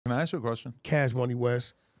Can I ask you a question? Cash Money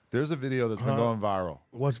West. There's a video that's been going viral.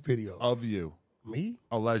 What's video? Of you. Me?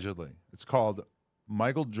 Allegedly. It's called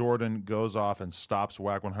Michael Jordan Goes Off and Stops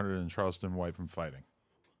Wack100 and Charleston White from Fighting.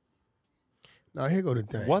 Now, here go the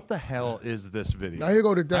thing. What the hell is this video? Now, here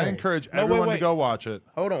go the thing. I encourage everyone to go watch it.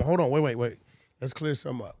 Hold on. Wait. Let's clear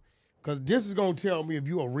something up. Because this is going to tell me if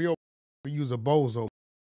you a real or you's a bozo.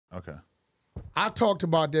 Okay. I talked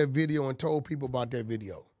about that video and told people about that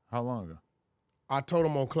video. How long ago? I told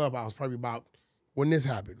them on Clubhouse probably about when this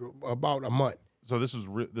happened, about a month. So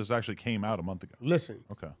this actually came out a month ago? Listen.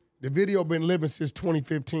 Okay. The video been living since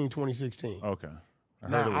 2015, 2016. Okay.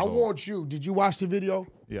 Now, I want you, did you watch the video?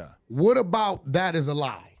 Yeah. What about that is a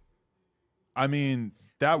lie? I mean,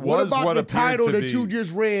 that was what the title to that be, you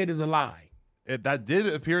just read is a lie. That did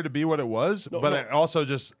appear to be what it was, but I also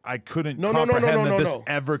just, I couldn't comprehend that this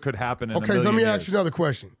ever could happen in a million Okay, so let me years. ask you another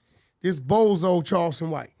question. This bozo Charleston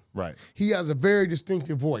White. Right. He has a very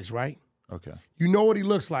distinctive voice, right? Okay. You know what he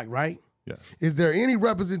looks like, right? Yeah. Is there any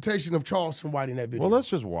representation of Charleston White in that video? Well, let's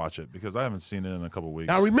just watch it because I haven't seen it in a couple weeks.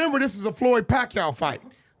 Now, remember, this is a Floyd Pacquiao fight.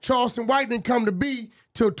 Charleston White didn't come to be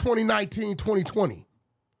till 2019, 2020.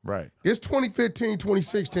 Right. It's 2015,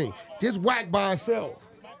 2016. This Wack by himself.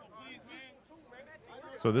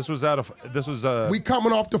 So this was we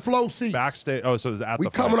coming off the floor seats. Backstage. Oh, so it was at we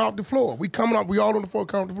the coming fight. off the floor. We coming up. We all on the floor.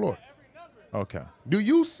 Coming off the floor. Okay. Do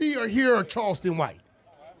you see or hear a Charleston White?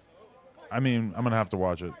 I mean, I'm gonna have to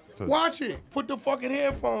watch it. Watch it. Put the fucking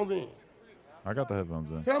headphones in. I got the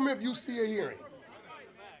headphones in. Tell me if you see or hear it.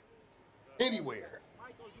 Anywhere.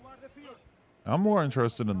 I'm more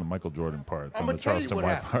interested in the Michael Jordan part than the Charleston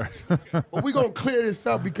White part. But we're going to clear this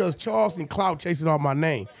up because Charleston clout chasing off my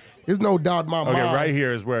name. There's no doubt in my mind. Okay, right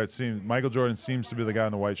here is where it seems Michael Jordan seems to be the guy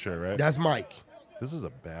in the white shirt, right? That's Mike. This is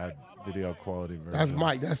a bad video quality version. That's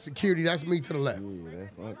Mike. That's security. That's me to the left. Yeah,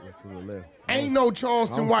 that's Uncle to the left. Ain't no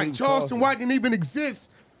Charleston White. Charleston White didn't even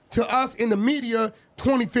exist to us in the media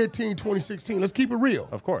 2015, 2016. Let's keep it real.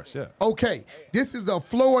 Of course, yeah. Okay, this is a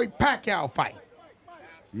Floyd Pacquiao fight.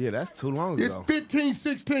 Yeah, that's too long ago. It's 15,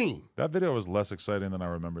 16. That video was less exciting than I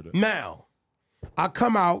remembered it. Now, I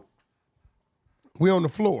come out, we on the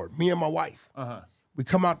floor, me and my wife. We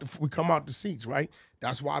come out the seats, right?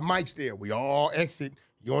 That's why Mike's there. We all exit.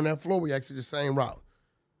 You on that floor, we exit the same route.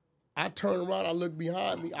 I turn around, I look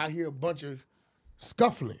behind me, I hear a bunch of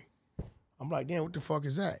scuffling. I'm like, damn, what the fuck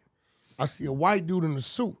is that? I see a white dude in a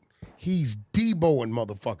suit. He's Deboing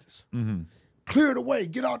motherfuckers. Clear the way,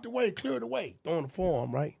 get out the way, clear the way. Throwing the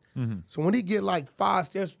forearm, right? So when he get like 5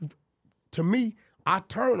 steps to me, I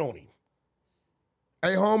turn on him.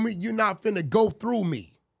 Hey, homie, you're not finna go through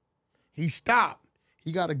me. He stopped.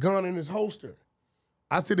 He got a gun in his holster.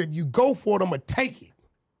 I said, if you go for it, I'm gonna take it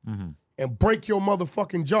and break your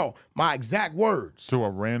motherfucking jaw. My exact words. To a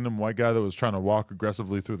random white guy that was trying to walk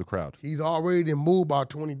aggressively through the crowd. He's already moved about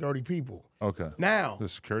 20, 30 people. Okay. Now, the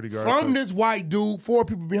security guard from this white dude, 4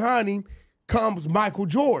 people behind him, comes Michael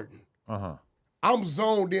Jordan. I'm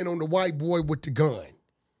zoned in on the white boy with the gun.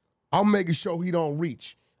 I'm making sure he don't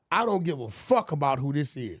reach. I don't give a fuck about who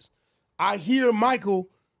this is. I hear Mike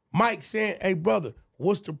saying, hey, brother,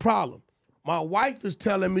 what's the problem? My wife is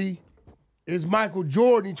telling me it's Michael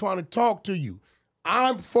Jordan trying to talk to you.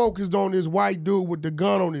 I'm focused on this white dude with the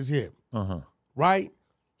gun on his hip, right?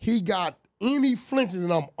 He got any flinches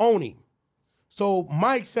and I'm on him. So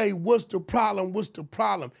Mike say, what's the problem? What's the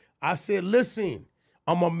problem? I said, listen,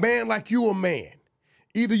 I'm a man like you a man.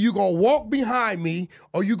 Either you gonna walk behind me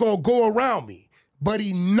or you gonna go around me, but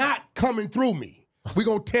he not coming through me. We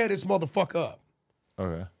gonna tear this motherfucker up.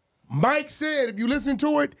 Okay. Mike said, if you listen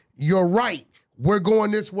to it, you're right. We're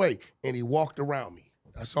going this way. And he walked around me.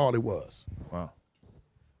 That's all it was. Wow.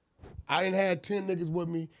 I didn't have 10 niggas with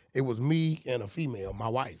me. It was me and a female, my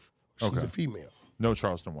wife. She's a female. No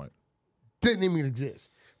Charleston White. Didn't even exist.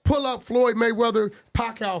 Pull up Floyd Mayweather,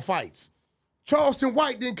 Pacquiao fights. Charleston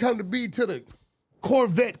White didn't come to be to the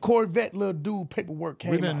Corvette little dude paperwork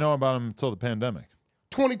came out. We didn't know about him until the pandemic.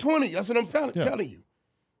 2020, that's what I'm telling you.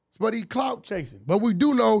 But he clout chasing. But we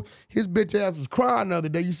do know his bitch ass was crying the other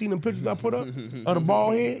day. You seen them pictures I put up of the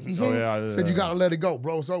bald head? You seen it? Said you gotta let it go,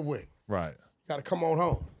 bro. It's over with. Right. You gotta come on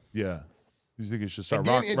home. Yeah. You think he should start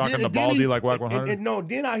rocking the baldy like Wack100? No,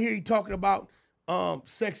 then I hear he talking about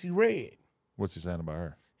Sexy Red. What's he saying about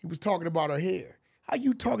her? He was talking about her hair. How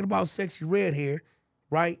you talking about Sexy Red hair,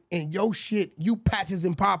 right? And your shit, you patches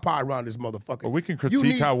and Popeye around this motherfucker. Well, we can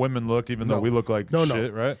critique how women look even though we look like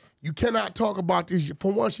shit, right? You cannot talk about this.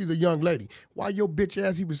 For one, she's a young lady. Why your bitch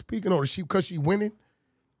ass even speaking on her? Because she winning?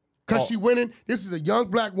 Because she winning? This is a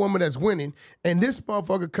young black woman that's winning. And this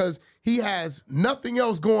motherfucker, because he has nothing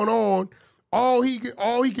else going on, all he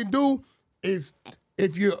can do is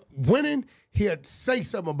if you're winning, he'll say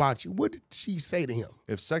something about you. What did she say to him?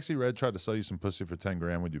 If Sexy Red tried to sell you some pussy for 10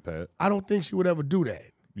 grand, would you pay it? I don't think she would ever do that.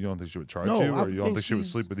 You don't think she would charge you, or you don't think she would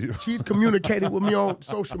sleep with you? She's communicated with me on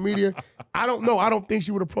social media. I don't know. I don't think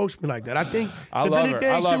she would approach me like that. I think if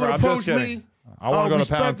anything, she would approach me. I want to go to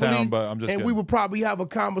Pound Town, but I'm just kidding. And we would probably have a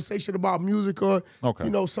conversation about music or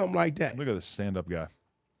something like that. Look at this stand-up guy.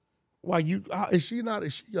 Why is she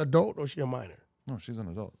adult or is she a minor? No, she's an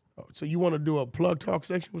adult. Oh, so you want to do a plug talk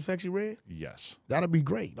section with Sexy Red? Yes. That'll be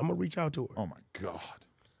great. I'm gonna reach out to her. Oh my God.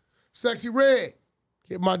 Sexy Red,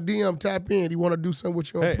 hit my DM, tap in. You want to do something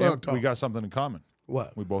with your plug talk? We got something in common.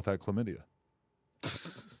 What? We both had chlamydia.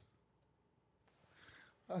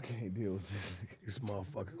 I can't deal with this. This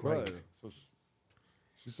motherfucker crazy.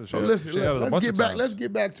 She said so listen, let's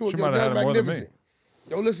get back to it. She might have had it more than me.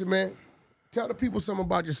 Yo, listen, man. Tell the people something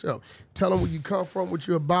about yourself. Tell them where you come from, what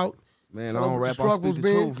you're about. Man, I don't rap, I speak the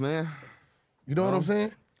truth, man. You know what I'm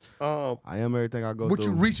saying? I am everything I go through. What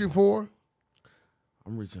you reaching for?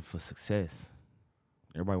 I'm reaching for success.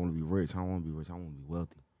 Everybody want to be rich. I don't want to be rich. I want to be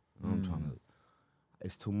wealthy. I'm trying to.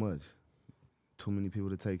 It's too much. Too many people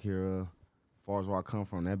to take care of. As far as where I come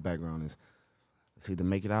from, that background is it's either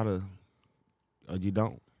make it out of or you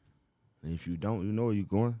don't. And if you don't, you know where you're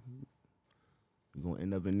going. You're going to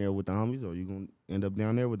end up in there with the homies, or you're going to end up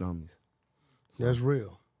down there with the homies. That's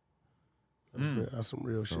real. That's real. That's some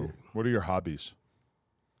real shit. What are your hobbies?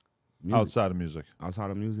 Music. Outside of music.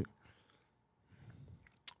 Outside of music?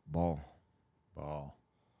 Ball.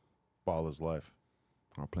 Ball is life.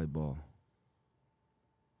 I play ball.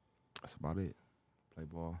 That's about it. Play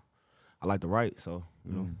ball. I like to write, so,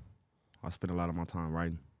 you know, I spend a lot of my time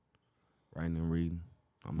writing and reading.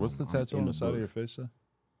 What's the tattoo on the side of your face, sir?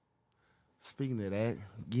 Speaking of that,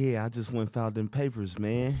 yeah, I just went and filed them papers,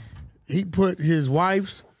 man. He put his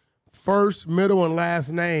wife's first, middle, and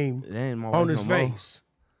last name on his face.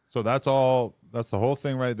 So that's all. That's the whole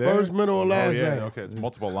thing right there. First, middle, and last name. Okay, it's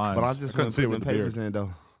multiple lines. But I just couldn't see it with the papers in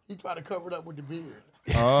though. He tried to cover it up with the beard.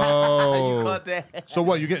 Oh, you caught that? So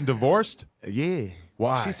what? You getting divorced? Yeah.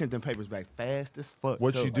 Why? She sent them papers back fast as fuck.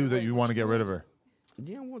 What'd she do that you want to get rid of her?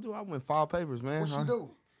 Yeah, what do I went file papers, man? What'd she do?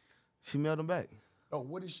 She mailed them back. Oh,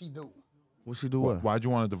 what did she do? What she do? What? Why'd you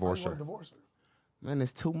want to divorce her? Man,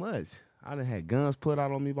 it's too much. I done had guns put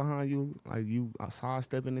out on me behind you, like you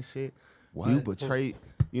sidestepping this shit. What? You betrayed,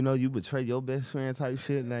 you betrayed your best friend type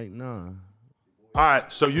shit. Like, nah. All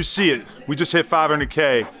right, so you see it. We just hit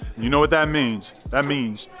 500K. And you know what that means? That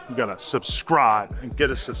means you gotta subscribe and get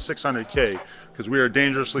us to 600K because we are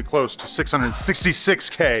dangerously close to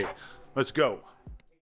 666K. Let's go.